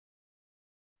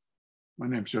My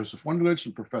name is Joseph Wunderlich.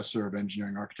 I'm professor of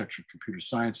engineering, architecture, and computer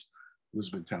science,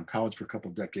 Elizabethtown College for a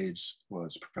couple of decades,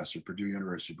 was professor at Purdue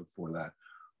University before that.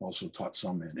 Also taught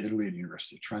some in Italy at the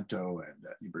University of Trento and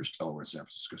at University of Delaware, San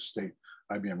Francisco State.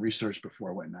 IBM research before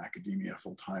I went in academia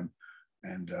full time,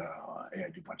 and I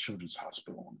did my children's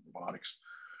hospital in robotics.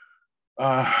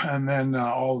 And then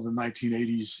all of the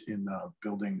 1980s in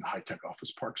building high-tech office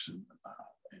parks in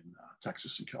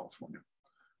Texas and California.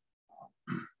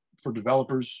 For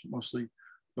developers mostly,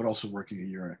 but also working a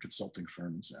year in a consulting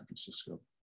firm in San Francisco.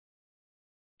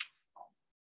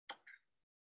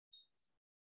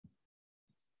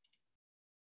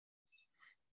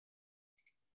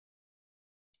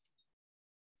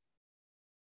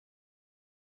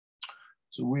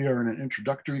 So we are in an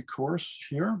introductory course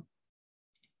here.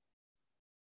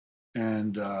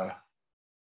 And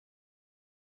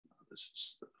this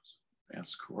is the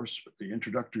advanced course, but the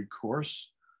introductory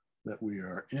course that we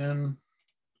are in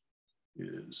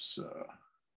is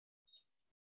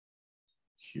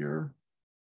here.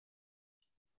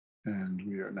 And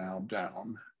we are now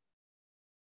down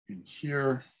in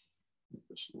here, make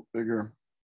this a little bigger.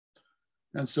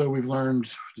 And so we've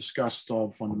discussed all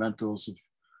the fundamentals of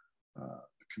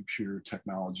computer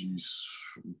technologies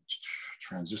from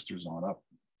transistors on up.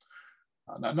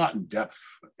 Not in depth,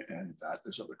 and that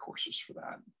there's other courses for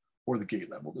that, or the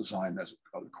gate level design. There's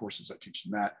other courses that teach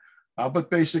them that.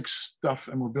 But basic stuff,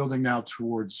 and we're building now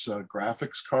towards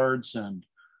graphics cards, and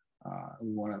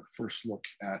we want to first look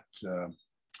at the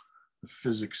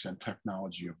physics and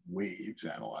technology of waves,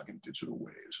 analog and digital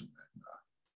waves,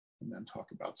 and then talk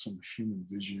about some human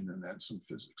vision, and then some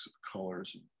physics of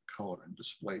colors and color and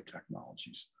display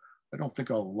technologies. I don't think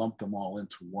I'll lump them all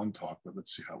into one talk, but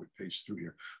let's see how we pace through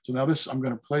here. So now I'm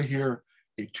going to play here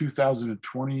a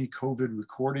 2020 COVID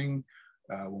recording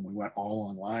when we went all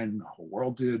online, the whole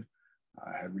world did.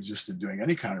 I had resisted doing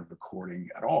any kind of recording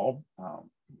at all,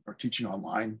 or teaching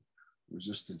online,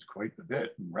 resisted quite a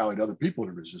bit and rallied other people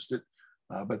to resist it.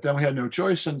 But then we had no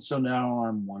choice, and so now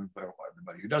I'm one of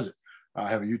everybody who does it. I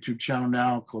have a YouTube channel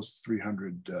now, close to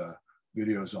 300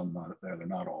 videos on there. They're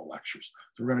not all lectures.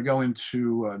 So we're going to go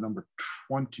into number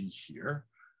 20 here,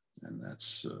 and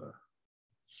that's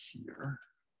here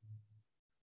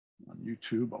on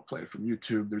YouTube. I'll play it from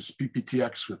YouTube. There's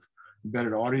PPTX with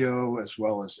embedded audio, as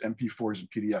well as MP4s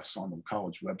and PDFs on the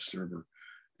college web server,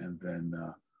 and then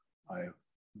I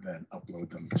then upload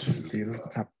them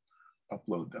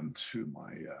to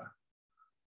my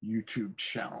YouTube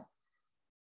channel.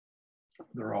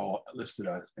 They're all listed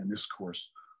in this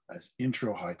course as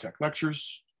intro high-tech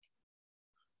lectures.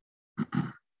 So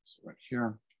right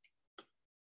here.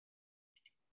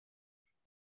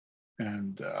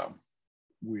 And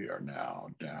we are now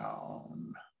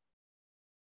down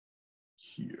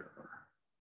here.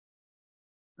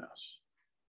 Yes.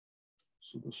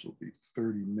 So this will be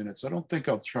 30 minutes. I don't think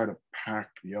I'll try to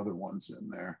pack the other ones in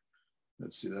there.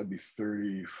 Let's see, that'd be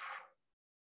 30.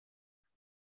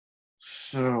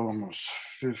 So almost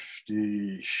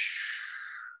 50.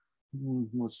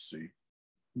 Let's see.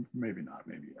 Maybe not,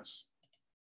 maybe yes.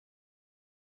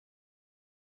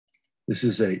 This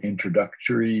is an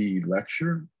introductory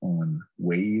lecture on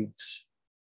waves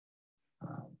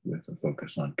with a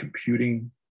focus on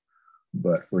computing.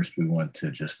 But first we want to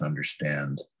just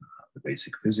understand the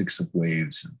basic physics of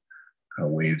waves and how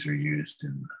waves are used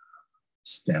in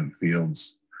STEM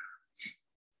fields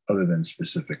other than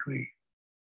specifically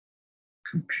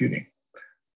computing.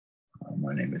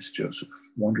 My name is Joseph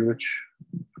Wunderlich,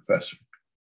 professor.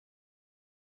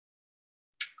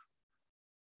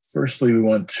 Firstly, we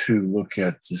want to look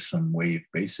at just some wave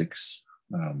basics.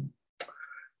 And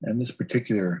this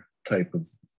particular type of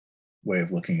way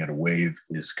of looking at a wave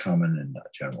is common in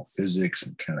general physics,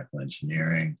 mechanical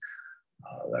engineering,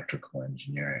 electrical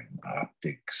engineering,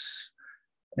 optics.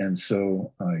 And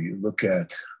so you look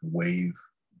at a wave,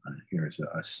 here's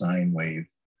a sine wave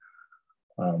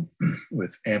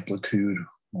with amplitude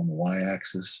on the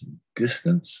y-axis,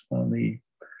 distance on the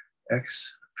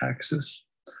x-axis.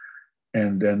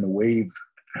 And then the wave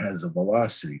has a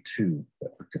velocity too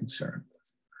that we're concerned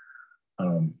with.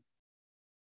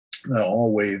 Now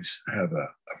all waves have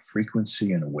a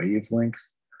frequency and a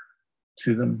wavelength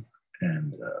to them.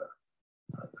 And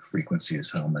the frequency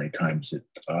is how many times it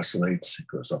oscillates. It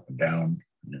goes up and down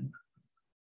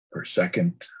per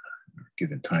second,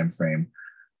 given time frame.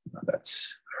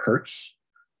 That's hertz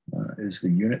is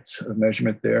the unit of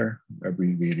measurement there,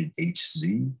 abbreviated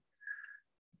Hz.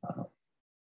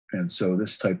 And so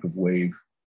this type of wave,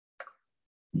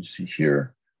 you see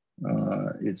here,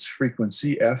 its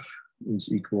frequency f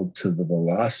is equal to the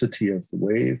velocity of the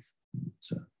wave.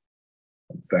 It's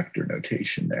vector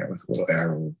notation there with a little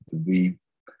arrow, the V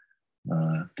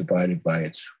divided by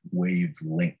its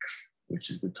wavelength, which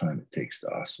is the time it takes to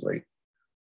oscillate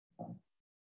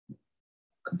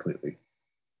completely.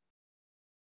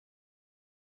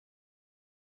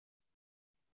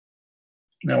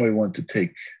 Now we want to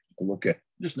take a look at,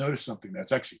 just notice something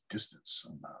that's actually distance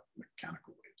on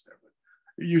mechanical waves there, but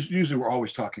usually we're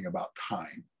always talking about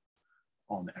time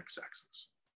on the x-axis.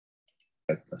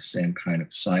 The same kind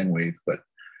of sine wave, but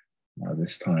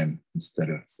this time, instead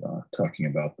of talking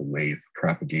about the wave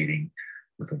propagating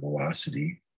with a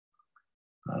velocity,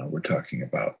 we're talking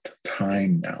about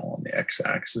time now on the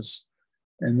x-axis.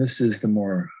 And this is the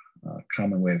more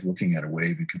common way of looking at a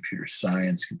wave in computer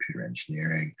science, computer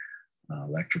engineering,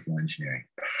 electrical engineering,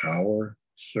 power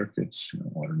circuits,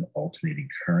 alternating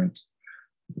current,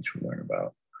 which we'll learn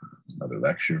about in another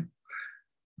lecture,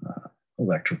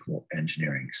 electrical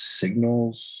engineering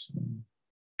signals.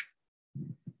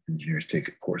 Engineers take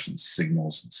a course in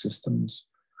signals and systems.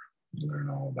 You learn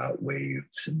all about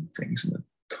waves and things in the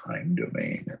time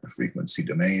domain and the frequency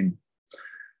domain.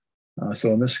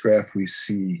 So in this graph, we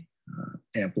see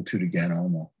amplitude again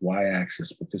on the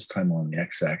y-axis, but this time on the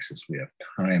x-axis, we have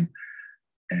time.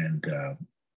 And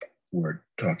we're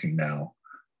talking now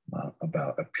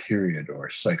about a period or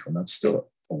a cycle. Now, it's still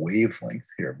a wavelength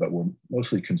here, but we're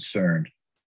mostly concerned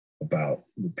about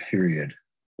the period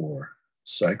or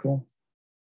cycle.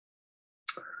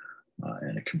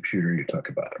 In a computer, you talk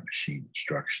about a machine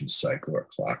instruction cycle or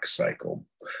clock cycle.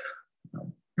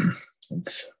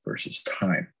 It's versus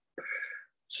time.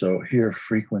 So here,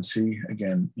 frequency,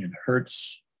 again, in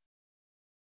hertz,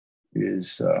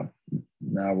 is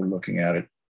now we're looking at it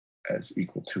as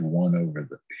equal to 1 over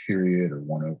the period or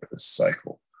 1 over the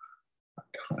cycle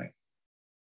time.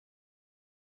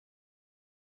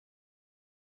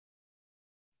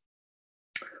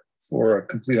 For a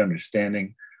complete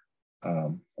understanding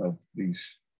of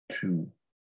these two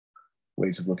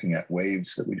ways of looking at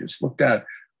waves that we just looked at,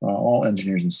 all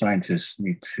engineers and scientists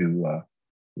need to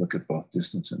look at both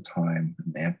distance and time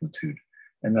and amplitude.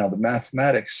 And now the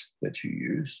mathematics that you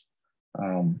use,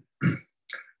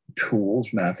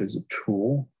 tools, math is a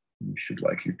tool. You should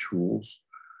like your tools.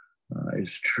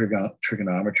 Is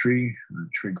trigonometry,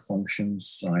 trig functions,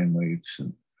 sine waves,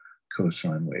 and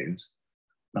cosine waves.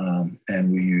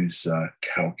 And we use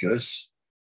calculus,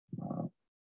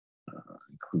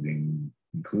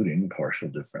 including partial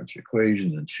differential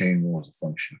equations and chain rule as a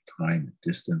function of time and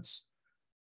distance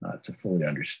to fully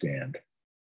understand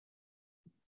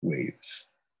waves.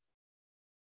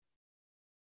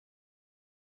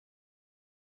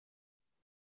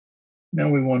 Now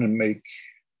we want to make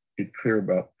it clear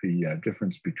about the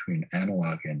difference between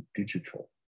analog and digital.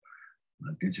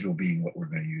 Digital being what we're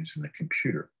going to use in the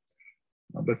computer.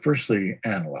 But firstly,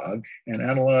 analog. And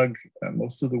analog,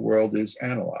 most of the world is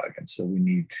analog. And so we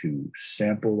need to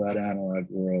sample that analog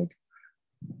world.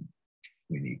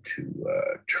 We need to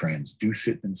transduce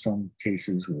it in some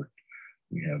cases where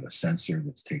we have a sensor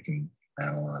that's taking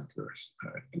analog or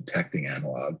detecting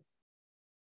analog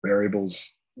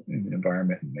variables in the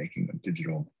environment and making them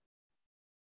digital.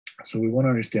 So we want to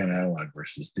understand analog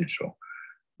versus digital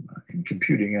in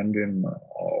computing and in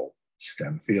all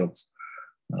STEM fields.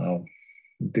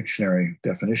 Dictionary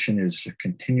definition is a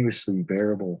continuously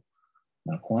variable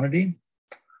quantity.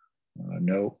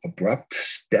 No abrupt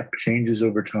step changes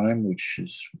over time, which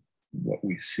is what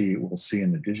we'll see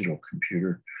in the digital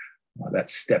computer. That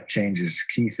step change is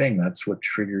a key thing. That's what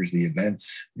triggers the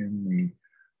events in the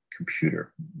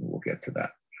computer. We'll get to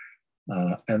that.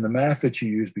 And the math that you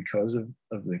use because of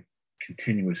the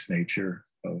continuous nature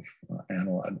of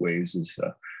analog waves is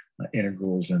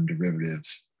integrals and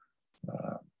derivatives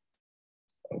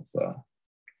of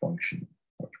function,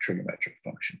 of trigonometric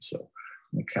function. So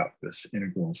in the calculus,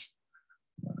 integrals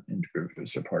and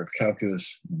derivatives are part of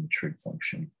calculus, and the trig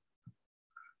function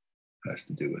has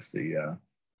to do with the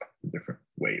different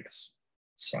waves,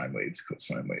 sine waves,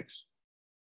 cosine waves.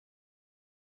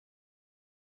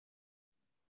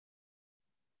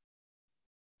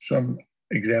 Some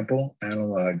example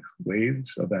analog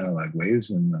waves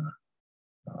in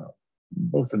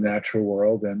both the natural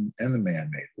world and the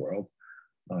man-made world.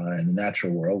 In the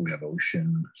natural world, we have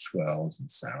ocean, swells,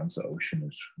 and sounds. The ocean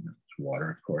is water,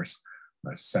 of course.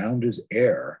 Sound is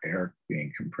air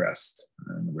being compressed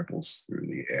and ripples through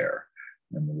the air.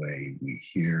 And the way we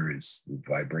hear is the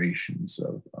vibrations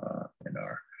of in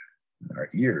our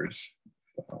ears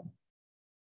of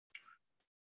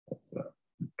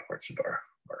parts of our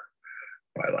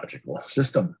biological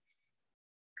system,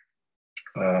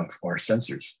 our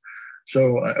sensors.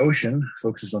 So ocean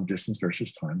focuses on distance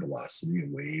versus time velocity, a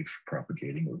wave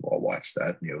propagating. We've all watched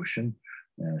that in the ocean.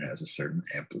 and it has a certain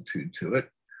amplitude to it.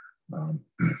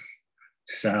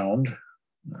 Sound,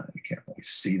 you can't really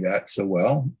see that so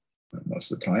well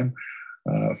most of the time.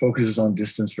 Focuses on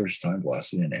distance versus time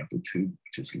velocity and amplitude,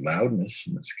 which is loudness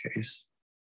in this case.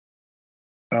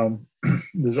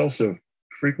 There's also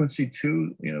frequency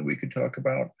too, we could talk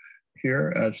about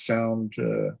here. Sound,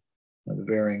 the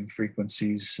varying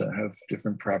frequencies have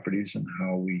different properties in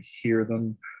how we hear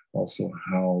them, also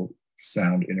how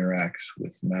sound interacts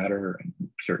with matter and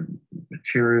certain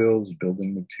materials,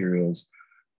 building materials,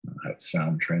 have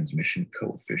sound transmission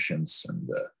coefficients and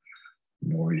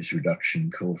noise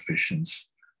reduction coefficients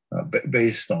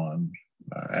based on,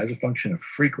 as a function of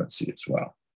frequency as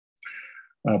well.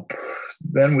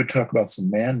 Then we talk about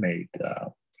some man-made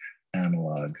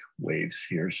analog waves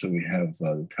here. So we have the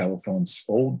old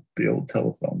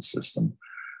telephone system,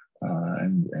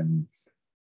 and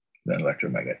then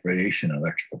electromagnetic radiation and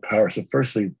electrical power. So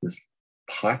firstly, this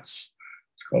POTS,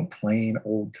 it's called plain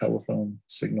old telephone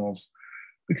signals,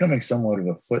 becoming somewhat of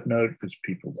a footnote because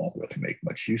people don't really make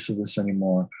much use of this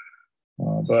anymore.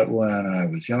 But when I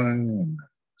was young, in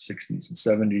the 60s and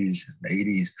 70s and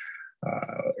 80s,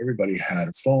 everybody had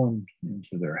a phone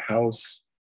into their house,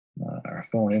 or a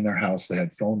phone in their house. They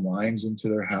had phone lines into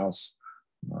their house,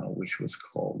 which was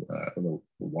called the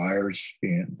wires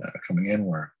coming in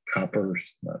were copper,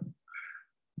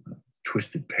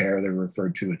 twisted pair. They were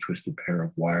referred to a twisted pair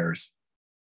of wires.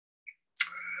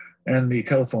 And the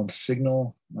telephone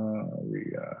signal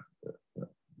that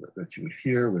you would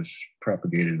hear was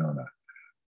propagated on a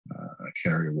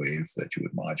carrier wave that you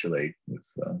would modulate with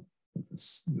the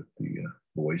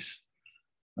voice.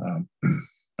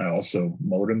 Also,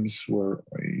 modems were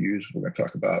used. We're going to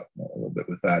talk about a little bit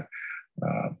with that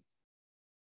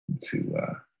to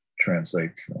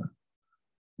translate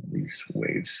these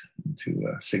waves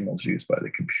into signals used by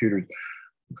the computer,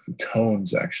 the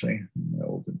tones actually in the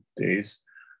olden days.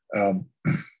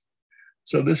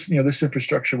 So this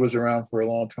infrastructure was around for a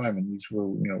long time, and these were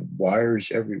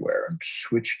wires everywhere and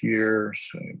switch gear.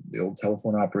 So the old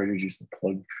telephone operators used to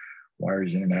plug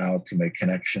wires in and out to make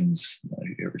connections.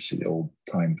 You ever see the old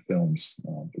time films?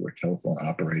 There were telephone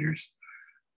operators,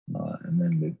 and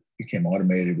then they became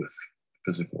automated with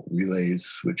physical relays,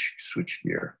 switch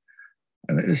gear.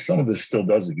 And some of this still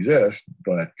does exist,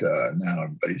 but now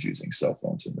everybody's using cell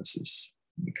phones, and this is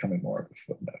becoming more of a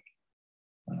footnote.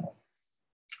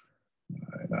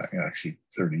 Actually,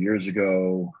 30 years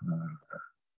ago, when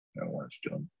I was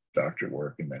doing doctorate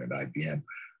work and then at IBM,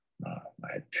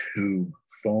 I had 2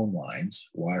 phone lines,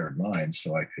 wired lines,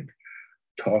 so I could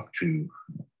talk to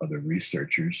other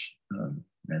researchers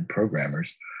and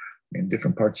programmers in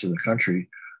different parts of the country.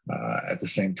 At the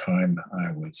same time,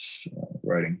 I was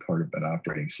writing part of an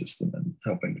operating system and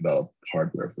helping develop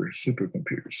hardware for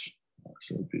supercomputers.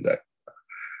 So we do that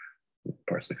in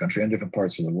parts of the country and different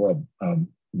parts of the world.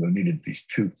 We needed these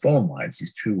 2 phone lines,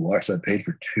 these 2 wires. So I paid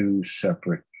for 2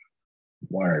 separate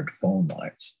wired phone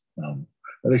lines.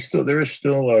 There is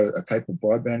still a type of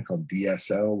broadband called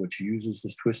DSL, which uses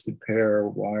this twisted pair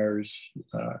of wires.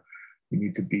 You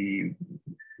need to be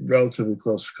relatively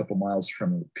close, a couple miles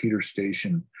from a repeater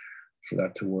station for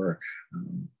that to work.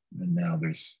 And now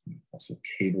there's also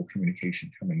cable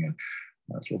communication coming in.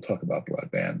 So we'll talk about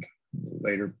broadband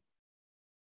later.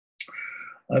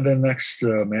 Then next,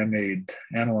 man-made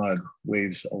analog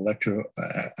waves,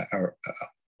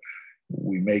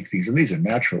 we make these, and these are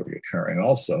naturally occurring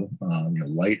also.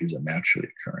 Light is a naturally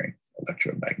occurring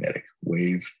electromagnetic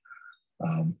wave,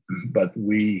 but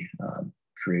we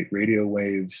create radio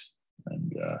waves,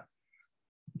 and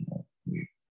we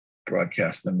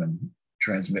broadcast them and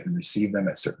transmit and receive them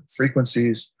at certain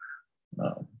frequencies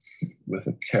with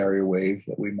a carrier wave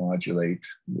that we modulate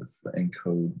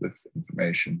encode with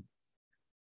information.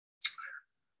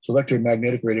 So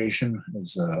electromagnetic radiation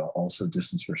is also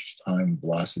distance versus time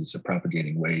velocity. It's a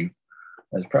propagating wave.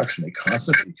 It's approximately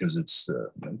constant because it's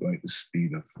going at the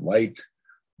speed of light.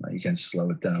 You can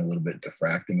slow it down a little bit,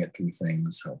 diffracting it through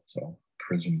things. So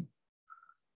prism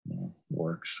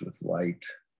works with light.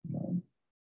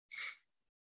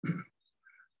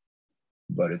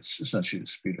 But it's essentially the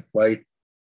speed of light.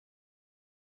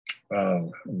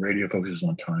 Radio focuses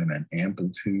on time and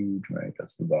amplitude, right?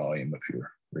 That's the volume of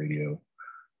your radio.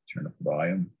 Turn up the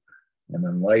volume. And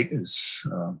then light is,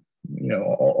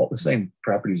 all the same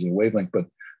properties of a wavelength, but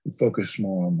we focus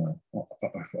more on the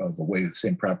wave, the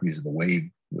same properties of the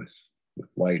wave with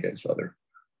light as other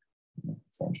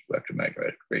forms of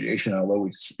electromagnetic radiation. Although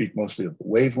we speak mostly of the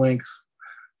wavelength,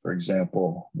 for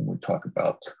example, when we talk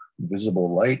about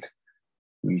visible light,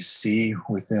 we see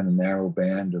within a narrow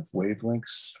band of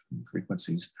wavelengths,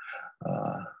 frequencies,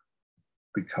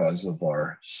 because of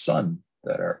our sun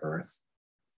that our Earth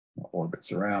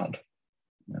orbits around.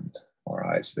 And our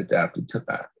eyes have adapted to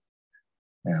that.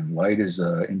 And light is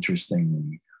an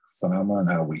interesting phenomenon,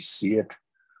 how we see it.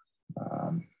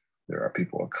 There are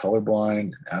people who are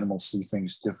colorblind, animals see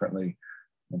things differently.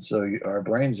 And so our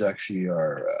brains actually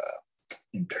are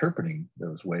interpreting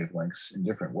those wavelengths in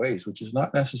different ways, which is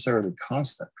not necessarily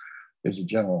constant. There's a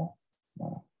general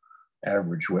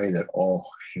average way that all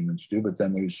humans do, but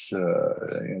then there's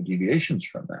deviations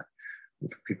from that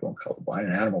with people in colorblind,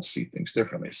 and animals see things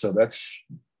differently. So that's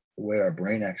the way our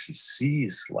brain actually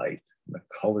sees light, the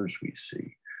colors we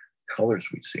see,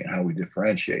 and how we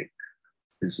differentiate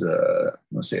is I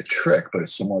won't say a trick, but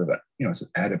it's somewhat of a, it's an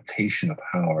adaptation of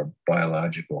how our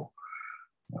biological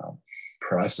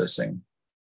processing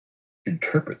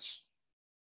interprets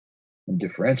and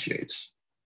differentiates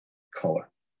color.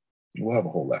 We'll have a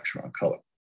whole lecture on color.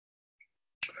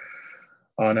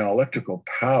 Now, electrical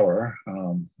power,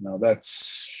 now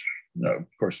that's, of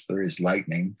course, there is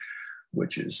lightning,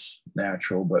 which is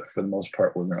natural, but for the most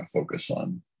part, we're going to focus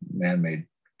on man-made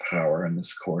power in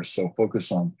this course. So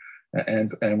focus on,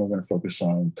 and we're going to focus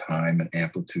on time and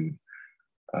amplitude.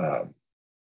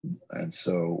 And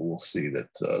so we'll see that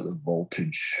the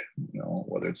voltage,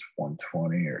 whether it's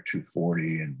 120 or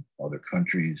 240 in other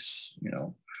countries,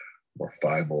 or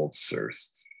 5 volts or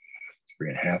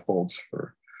 3.5 volts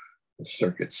for the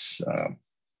circuits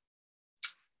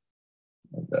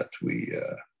that we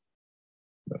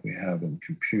have in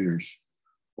computers,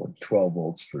 or 12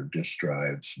 volts for disk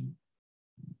drives and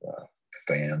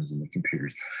fans in the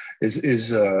computers, is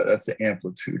that's the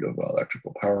amplitude of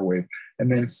electrical power wave.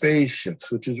 And then phase shifts,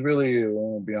 which is really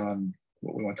beyond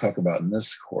what we want to talk about in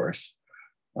this course,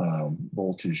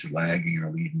 voltage lagging or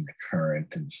leading the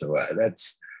current. And so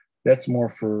that's more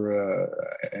for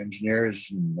engineers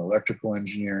and electrical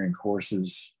engineering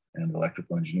courses and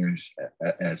electrical engineers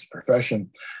as a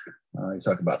profession. You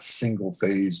talk about single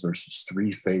phase versus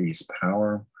 3-phase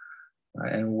power.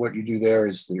 And what you do there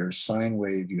is your sine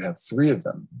wave, you have 3 of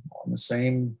them on the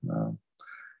same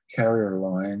carrier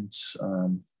lines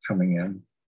coming in,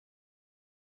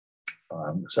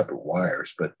 separate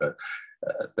wires, but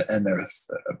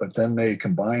then they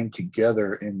combine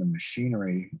together in the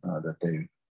machinery that they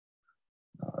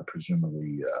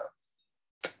presumably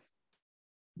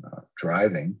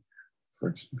driving. For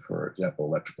example,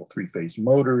 electrical 3-phase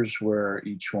motors, where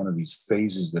each one of these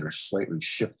phases that are slightly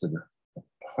shifted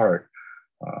apart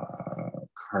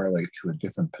correlate to a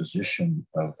different position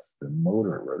of the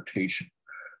motor rotation.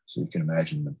 So you can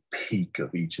imagine the peak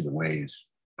of each of the waves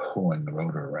pulling the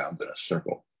rotor around in a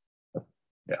circle.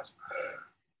 Yes.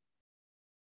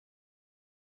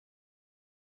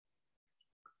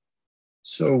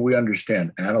 So we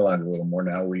understand analog a little more.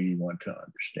 Now we want to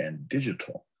understand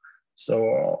digital.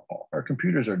 So our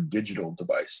computers are digital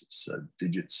devices,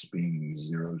 digits being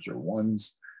 0s or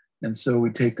 1s. And so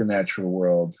we take the natural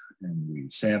world and we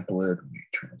sample it, we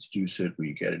transduce it,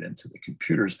 we get it into the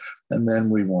computers, and then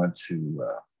we want to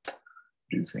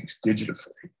do things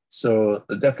digitally. So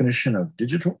the definition of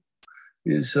digital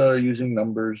is using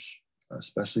numbers,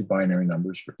 especially binary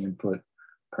numbers, for input,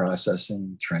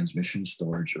 processing, transmission,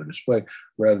 storage, or display,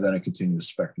 rather than a continuous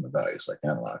spectrum of values like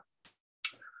analog,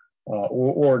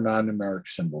 or non-numeric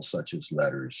symbols such as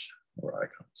letters or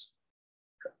icons.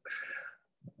 Okay.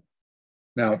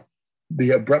 Now,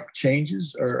 the abrupt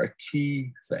changes are a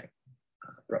key thing.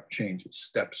 Abrupt changes,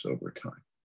 steps over time.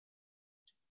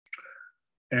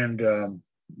 And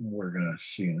we're going to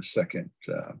see in a second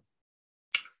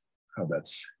how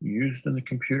that's used in the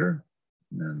computer.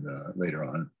 And later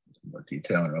on, more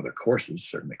detail in other courses,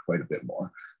 certainly quite a bit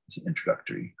more. It's an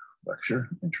introductory lecture,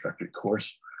 introductory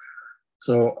course.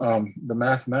 So the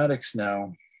mathematics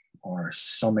now are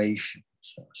summations,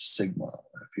 so sigma.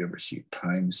 If you ever see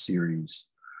time series,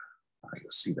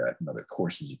 you'll see that in other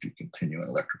courses if you continue in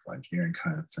electrical engineering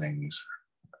kind of things,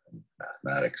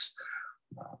 mathematics,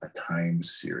 a time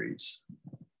series.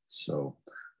 So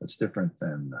that's different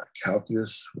than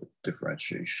calculus with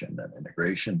differentiation and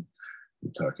integration.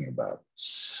 We're talking about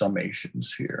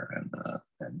summations here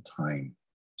and time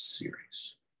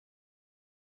series.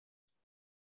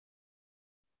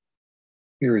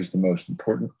 Here is the most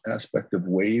important aspect of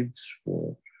waves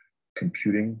for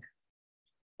computing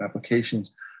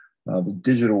applications. The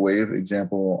digital wave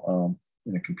example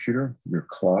in a computer, your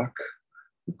clock,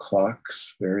 the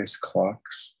clocks, various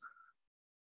clocks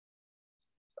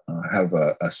have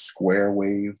a square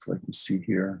wave like you see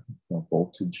here,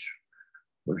 voltage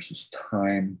versus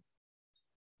time,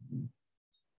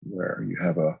 where you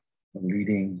have a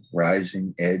leading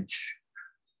rising edge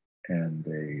and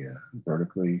a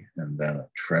vertically, and then a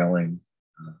trailing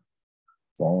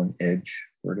falling edge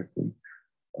vertically.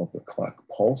 of the clock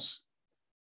pulse.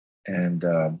 And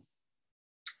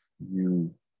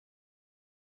you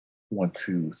want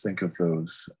to think of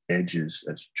those edges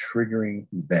as triggering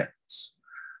events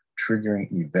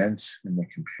in the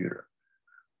computer.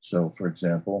 So for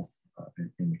example,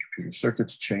 in the computer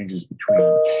circuits, changes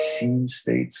between machine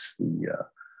states, the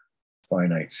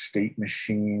finite state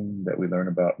machine that we learn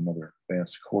about in other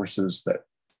advanced courses, that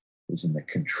is in the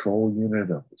control unit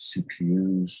of the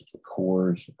CPUs, the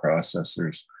cores, the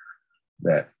processors,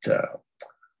 that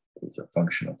is a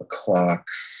function of the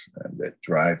clocks, and that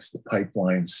drives the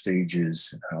pipeline stages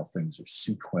and how things are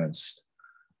sequenced.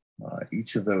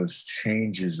 Each of those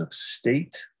changes of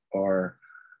state are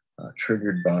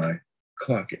triggered by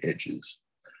clock edges.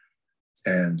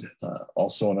 And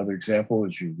also another example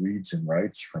is your reads and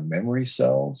writes from memory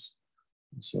cells.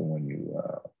 And so when you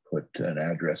put an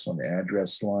address on the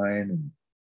address line and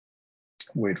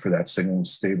wait for that signal to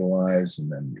stabilize,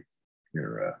 and then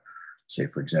you're, say,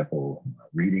 for example,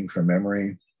 reading from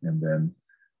memory, and then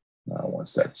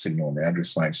once that signal on the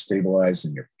address line stabilized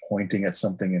and you're pointing at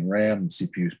something in RAM, the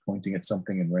CPU is pointing at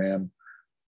something in RAM,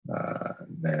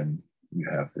 then you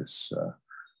have this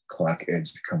clock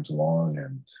edge that comes along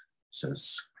and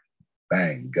says,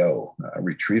 bang, go,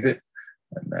 retrieve it.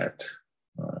 And that's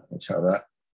how that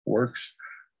works.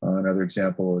 Another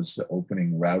example is the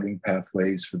opening routing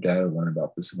pathways for data. Learn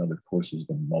about this in other courses,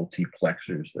 the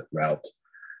multiplexers that route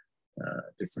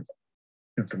different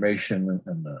information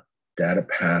and the data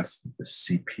path, the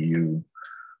CPU.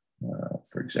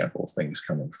 For example, things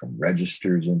coming from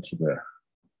registers into the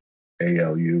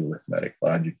ALU, arithmetic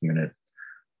logic unit.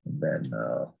 And then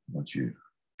once you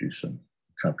do some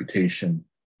computation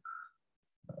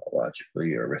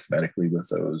logically or arithmetically with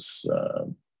those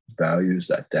values,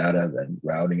 that data, then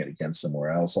routing it against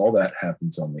somewhere else, all that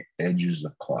happens on the edges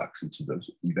of clocks, each of those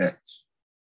events.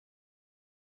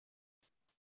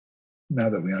 Now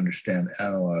that we understand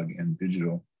analog and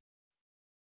digital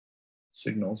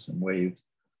signals and waves,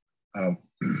 we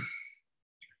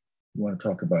want to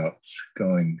talk about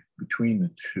going between the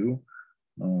two.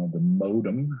 The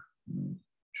modem,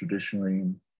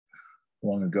 traditionally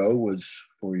long ago, was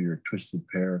for your twisted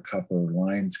pair of copper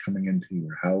lines coming into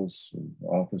your house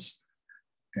or office,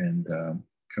 and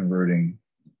converting,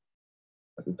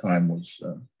 at the time, was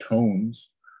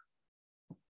tones,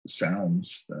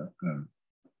 sounds,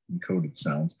 encoded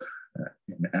sounds,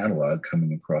 in analog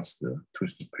coming across the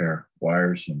twisted pair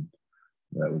wires, and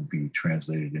that would be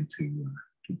translated into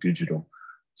to digital.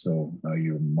 So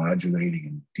you're modulating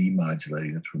and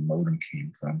demodulating. That's where modem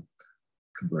came from,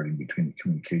 converting between the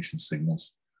communication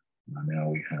signals. Now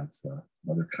we have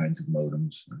other kinds of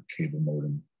modems, cable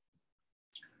modem,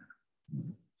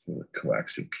 for the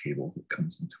coaxial cable that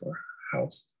comes into our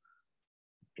house,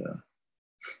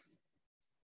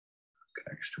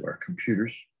 connects to our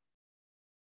computers.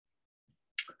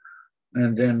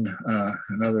 And then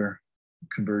another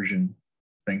conversion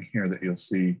thing here that you'll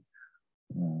see,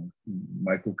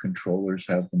 microcontrollers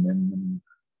have them in them,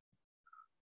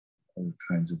 other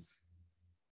kinds of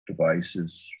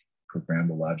devices,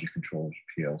 programmable logic controllers,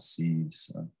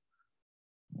 PLCs,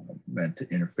 meant to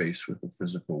interface with the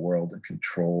physical world and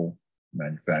control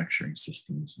manufacturing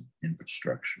systems and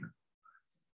infrastructure,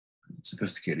 and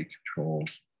sophisticated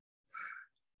controls,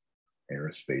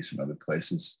 aerospace and other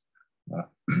places.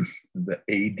 The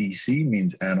ADC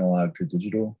means analog to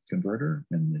digital converter,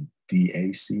 and the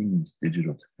DAC means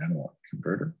digital to analog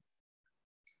converter,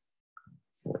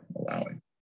 for allowing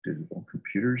digital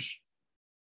computers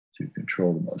to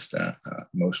control the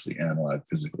mostly analog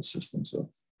physical systems of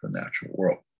the natural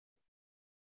world.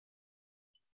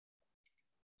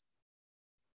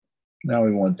 Now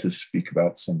we want to speak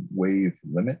about some wave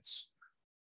limits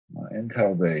and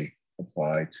how they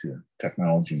apply to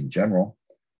technology in general.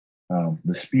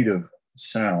 The speed of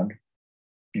sound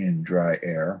in dry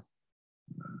air.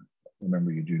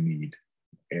 Remember, you do need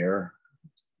air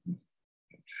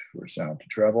for sound to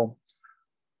travel,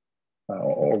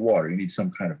 or water. You need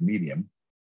some kind of medium.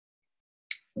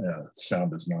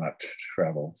 Sound does not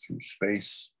travel through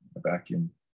space, a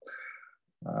vacuum.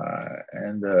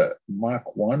 And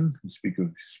Mach 1, we speak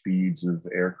of speeds of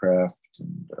aircraft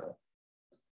and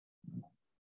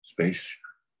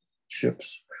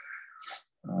spaceships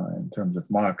in terms of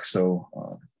Mach. So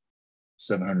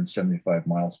 775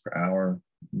 miles per hour,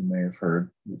 you may have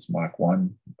heard, is Mach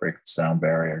 1, break the sound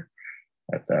barrier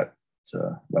at that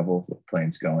level. If the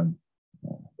plane's going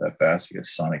that fast, you get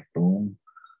sonic boom,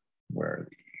 where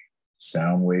the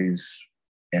sound waves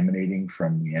emanating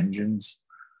from the engines,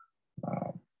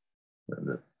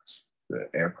 the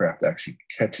aircraft actually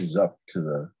catches up to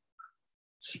the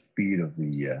speed of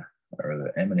the or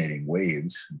the emanating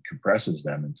waves, and compresses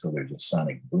them until there's a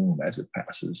sonic boom as it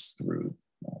passes through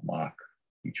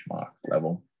each Mach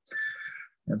level.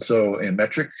 And so in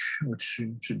metric, which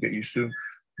you should get used to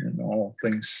in all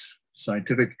things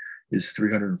scientific, is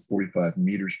 345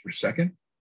 meters per second.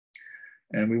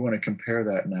 And we want to compare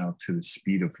that now to the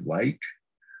speed of light,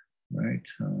 right?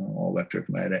 All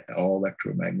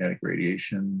electromagnetic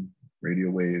radiation, radio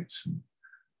waves in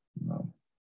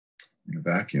a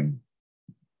vacuum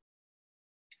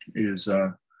is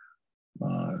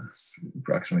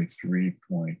approximately 3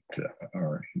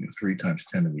 times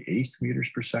 10 to the 8th meters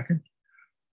per second.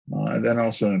 And then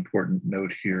also an important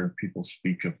note here, people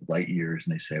speak of light years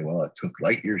and they say, well, it took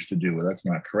light years to do. Well, that's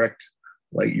not correct.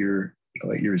 Light year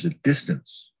is a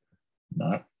distance,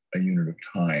 not a unit of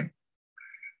time.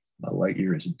 A light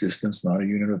year is a distance, not a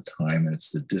unit of time, and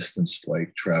it's the distance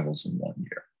light travels in 1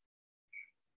 year.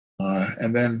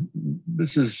 And then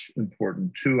this is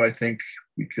important too, I think,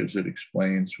 because it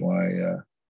explains why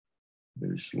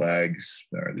there's lags,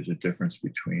 or there's a difference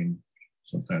between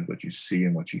sometimes what you see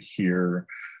and what you hear,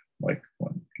 like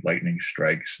when lightning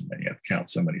strikes and then you have to count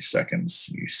so many seconds,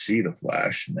 you see the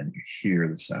flash and then you hear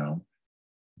the sound.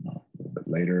 A little bit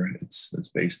later, it's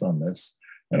based on this.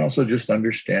 And also just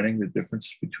understanding the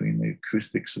difference between the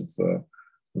acoustics of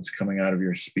what's coming out of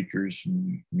your speakers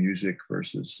and music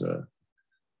versus the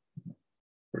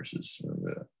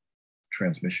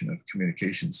transmission of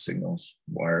communication signals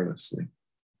wirelessly.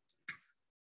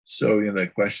 So, the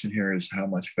question here is, how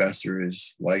much faster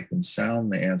is light than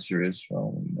sound? The answer is,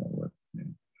 well, we know what,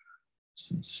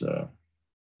 since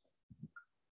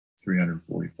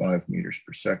 345 meters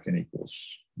per second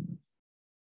equals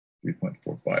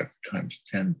 3.45 times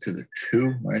 10 to the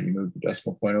 2, right? You move the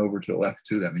decimal point over to the left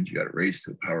 2, that means you got to raise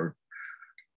to the power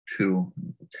 2,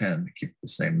 10 to keep the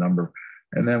same number.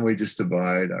 And then we just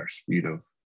divide our speed of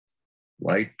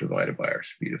light divided by our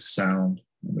speed of sound,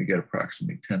 and we get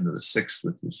approximately 10 to the 6th,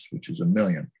 which is 1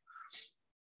 million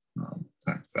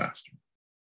times faster.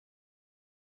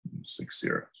 6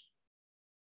 zeros.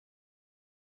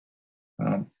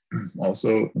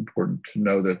 Also important to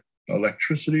know that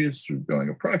electricity is going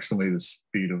approximately the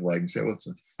speed of light. You say, well, it's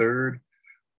a third.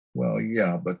 Well,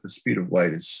 yeah, but the speed of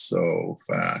light is so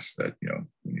fast that,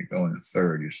 when you're going a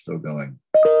third, you're still going,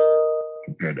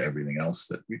 compared to everything else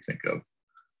that we think of,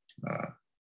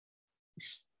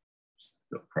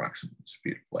 the approximate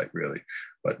speed of light, really.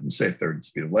 But say a third the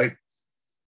speed of light.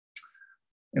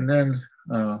 And then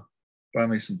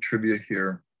finally, some trivia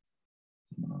here.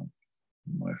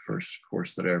 My first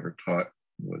course that I ever taught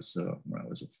was when I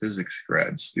was a physics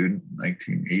grad student in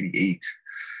 1988.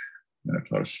 And I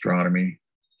taught astronomy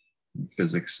and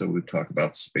physics. So we'd talk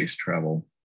about space travel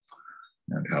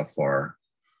and how far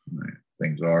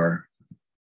things are,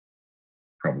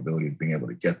 probability of being able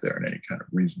to get there in any kind of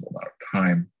reasonable amount of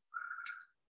time.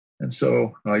 And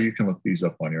so you can look these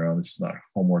up on your own. This is not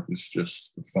homework, this is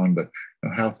just for fun, but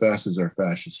how fast is our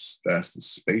fastest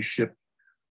spaceship?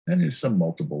 And there's some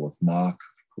multiple of Mach,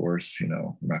 of course.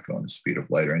 We're not going the speed of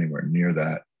light or anywhere near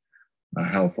that.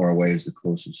 How far away is the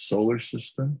closest solar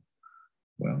system?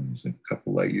 Well, it's a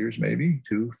couple light years, maybe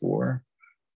 2, 4.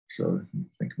 So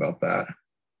think about that.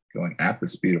 Going at the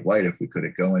speed of light, if we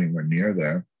could go anywhere near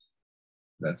there,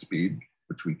 that speed,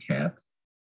 which we can't.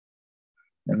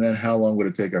 And then how long would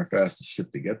it take our fastest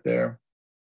ship to get there?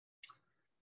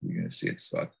 You're going to see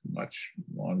it's much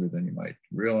longer than you might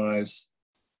realize.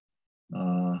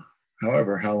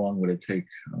 However, how long would it take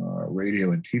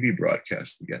radio and TV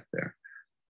broadcasts to get there?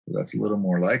 Well, that's a little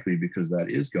more likely because that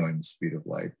is going the speed of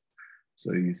light.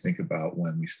 So you think about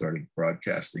when we started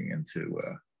broadcasting into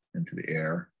the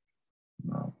air,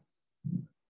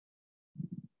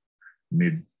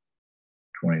 mid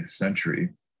 20th century.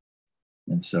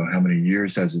 And so how many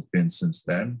years has it been since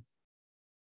then?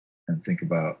 And think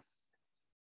about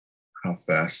how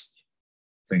fast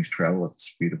things travel at the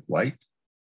speed of light.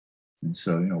 And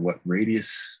so, what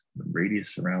radius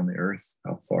around the Earth,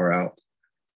 how far out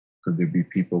could there be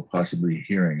people possibly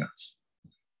hearing us?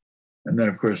 And then,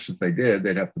 of course, if they did,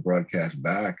 they'd have to broadcast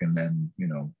back, and then,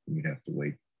 we'd have to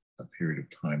wait a period of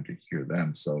time to hear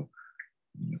them. So,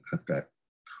 cut that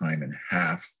time in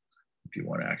half if you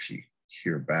want to actually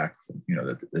hear back from,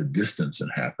 the distance in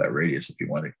half, that radius, if you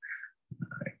want to,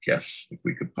 I guess, if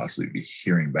we could possibly be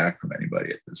hearing back from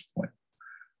anybody at this point.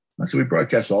 So we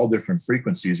broadcast all different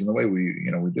frequencies, and the way we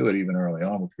do it even early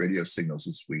on with radio signals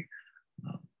is we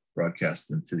broadcast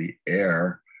into the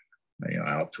air,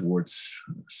 out towards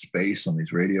space on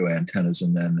these radio antennas,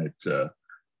 and then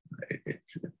it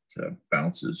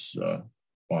bounces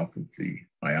off of the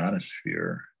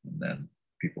ionosphere, and then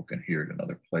people can hear it in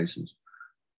other places.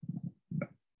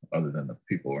 other than the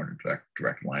people who are in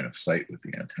direct line of sight with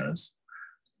the antennas.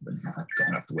 Then you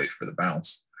don't have to wait for the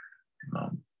bounce.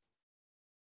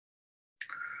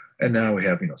 And now we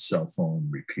have, cell phone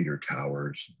repeater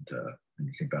towers, and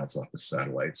you can bounce off the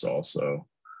satellites also,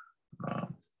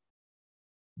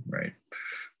 right?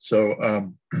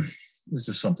 So this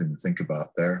is something to think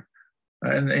about there.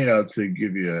 And, to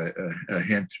give you a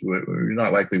hint, we're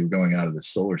not likely we're going out of the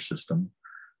solar system.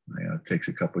 It takes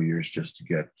a couple of years just to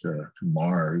get to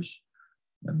Mars,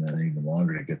 and then even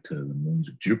longer to get to the moons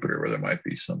of Jupiter, where there might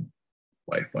be some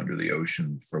life under the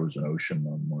ocean, frozen ocean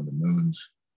on one of the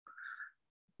moons,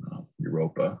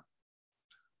 Europa.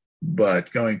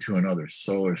 But going to another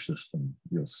solar system,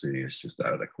 you'll see it's just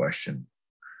out of the question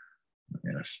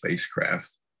in a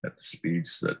spacecraft at the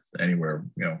speeds that anywhere,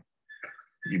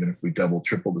 even if we double,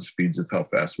 triple the speeds of how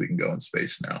fast we can go in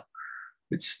space now,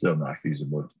 it's still not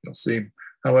feasible, you'll see.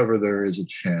 However, there is a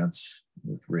chance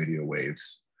with radio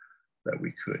waves that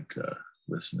we could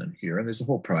listen and hear. And there's a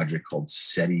whole project called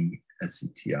SETI,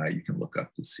 S-E-T-I, you can look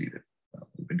up to see that.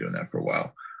 We've been doing that for a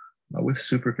while. With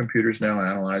supercomputers now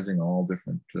analyzing all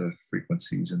different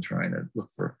frequencies and trying to look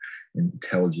for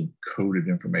intelligent coded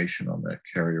information on the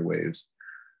carrier waves,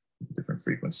 different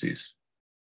frequencies.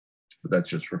 But that's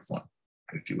just for fun,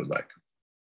 if you would like.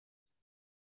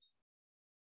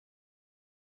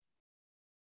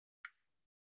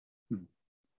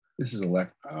 This is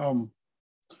let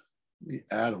me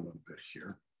add a little bit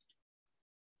here.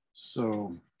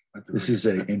 So at the this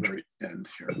very, is a very end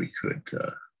here. That we could.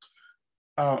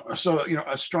 So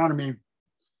astronomy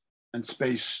and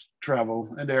space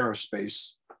travel and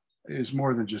aerospace is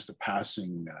more than just a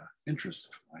passing interest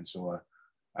of mine. So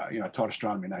I taught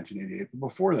astronomy in 1988. But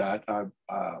before that,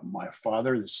 my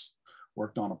father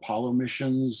worked on Apollo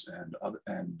missions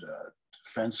and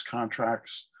defense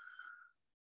contracts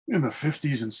in the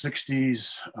 50s and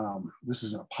 60s. This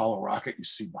is an Apollo rocket you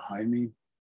see behind me.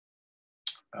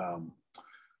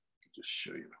 Just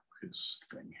show you his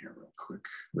thing here real quick.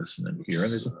 Listen and hear.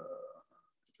 And go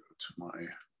to my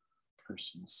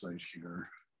personal site here.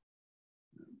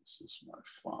 And this is my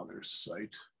father's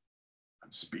site.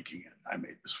 I'm speaking it. I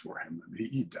made this for him. I mean,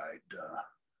 he died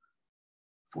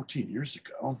 14 years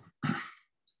ago.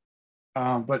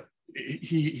 But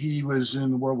he was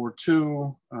in World War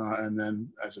II, and then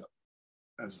as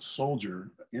a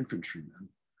soldier, infantryman.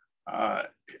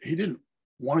 He didn't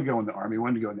want to go in the Army. He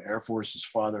wanted to go in the Air Force. His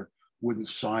father wouldn't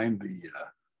sign the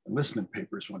enlistment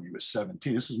papers when he was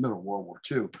 17. This is middle of World War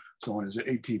II. So on his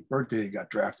 18th birthday, he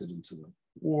got drafted into the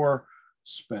war,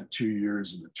 spent 2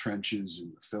 years in the trenches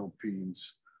in the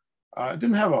Philippines.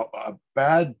 Didn't have a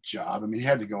bad job. I mean, he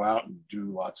had to go out and do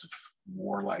lots of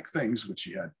warlike things, which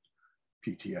he had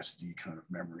PTSD kind of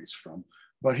memories from.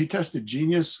 But he tested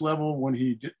genius level when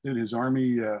he did his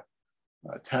Army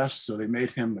test. So they made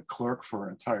him the clerk for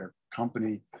an entire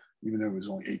company, even though he was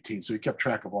only 18. So he kept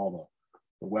track of all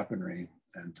the weaponry,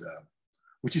 and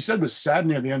which he said was sad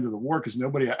near the end of the war because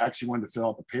nobody actually wanted to fill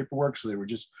out the paperwork. So they were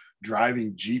just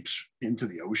driving Jeeps into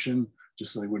the ocean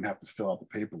just so they wouldn't have to fill out the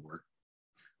paperwork.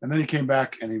 And then he came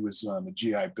back and he was a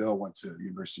GI Bill, went to the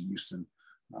University of Houston,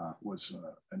 was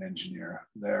an engineer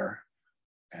there,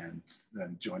 and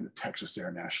then joined the Texas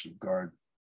Air National Guard.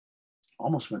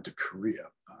 Almost went to Korea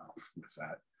with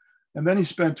that. And then he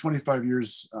spent 25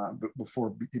 years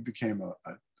before he became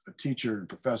a teacher and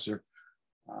professor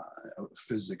of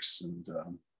physics and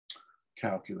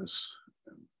calculus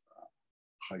in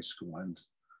high school and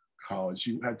college.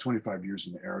 He had 25 years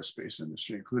in the aerospace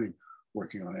industry, including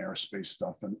working on aerospace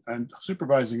stuff and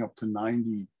supervising up to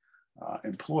 90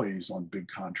 employees on big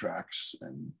contracts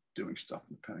and doing stuff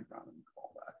in the Pentagon and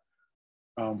all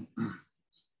that.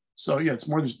 So yeah, it's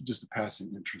more than just a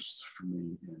passing interest for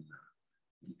me in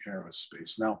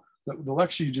aerospace. Now, the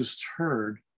lecture you just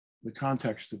heard, the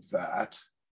context of that.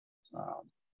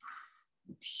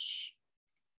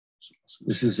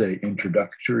 This is an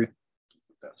introductory.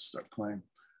 Let's start playing.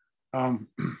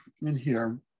 In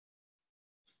here,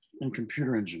 in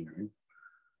computer engineering,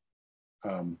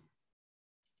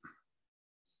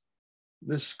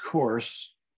 this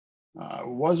course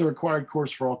was a required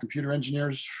course for all computer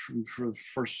engineers for the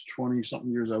first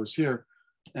 20-something years I was here.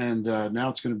 And now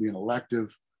it's going to be an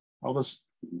elective.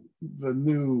 The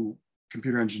new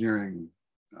computer engineering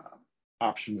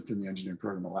option within the engineering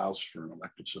program allows for an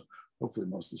elective. So hopefully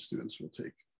most of the students will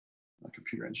take,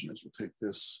 computer engineers will take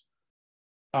this.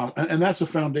 And that's a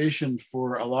foundation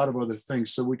for a lot of other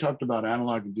things. So we talked about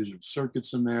analog and digital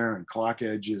circuits in there and clock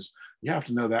edges. You have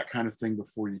to know that kind of thing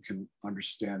before you can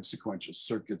understand sequential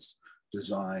circuits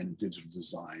design, digital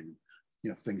design,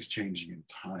 things changing in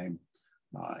time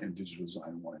in digital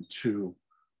design 1 and 2.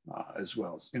 as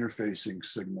well as interfacing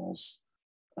signals.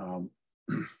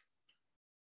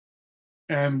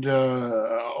 And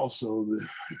also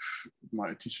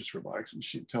my teacher's robotics and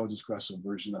machine intelligence class, a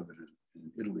version of it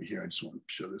in Italy here. I just want to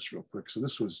show this real quick. So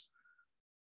this was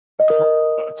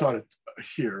taught it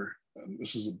here. And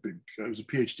this is it was a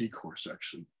PhD course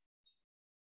actually.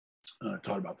 I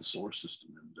taught about the solar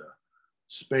system and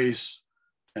space.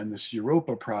 And this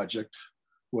Europa project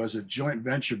was a joint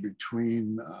venture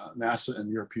between NASA and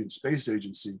the European Space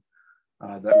Agency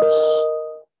that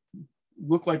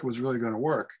looked like it was really going to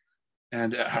work.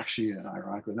 And actually,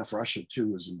 ironically enough, Russia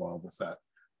too was involved with that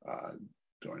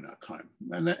during that time.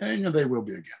 And you know, they will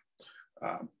be again.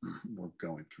 We're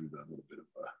going through a little bit of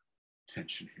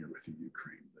tension here with the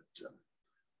Ukraine, but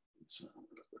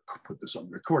put this on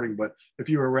the recording. But if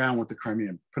you were around with the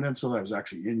Crimean Peninsula, I was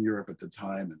actually in Europe at the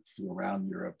time and flew around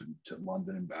Europe and to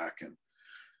London and back and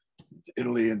to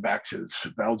Italy and back to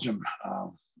Belgium.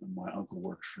 And my uncle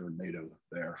worked for NATO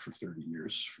there for 30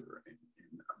 years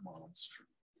in Mons.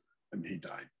 I mean, he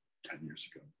died 10 years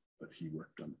ago, but he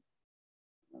worked on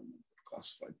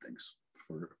classified things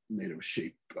for NATO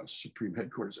SHAPE, Supreme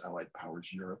Headquarters, Allied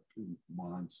Powers Europe in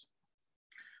Mons.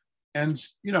 And,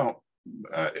 you know,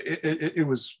 it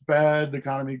was bad. The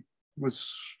economy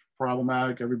was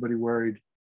problematic. Everybody worried.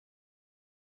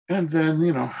 And then,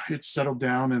 you know, it settled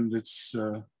down and it's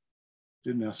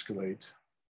didn't escalate.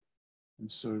 And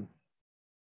so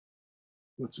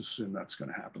let's assume that's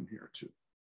going to happen here too.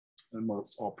 And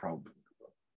most all probably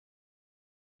will.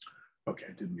 Okay,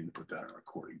 I didn't mean to put that on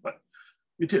recording, but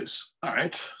it is. All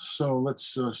right, so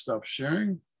let's stop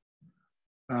sharing.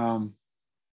 Anybody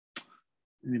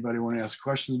want to ask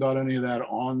questions about any of that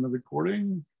on the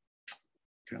recording?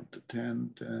 Count to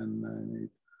 10, 10, 9, 8.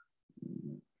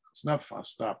 It's enough, I'll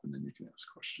stop and then you can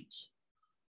ask questions.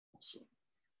 Also.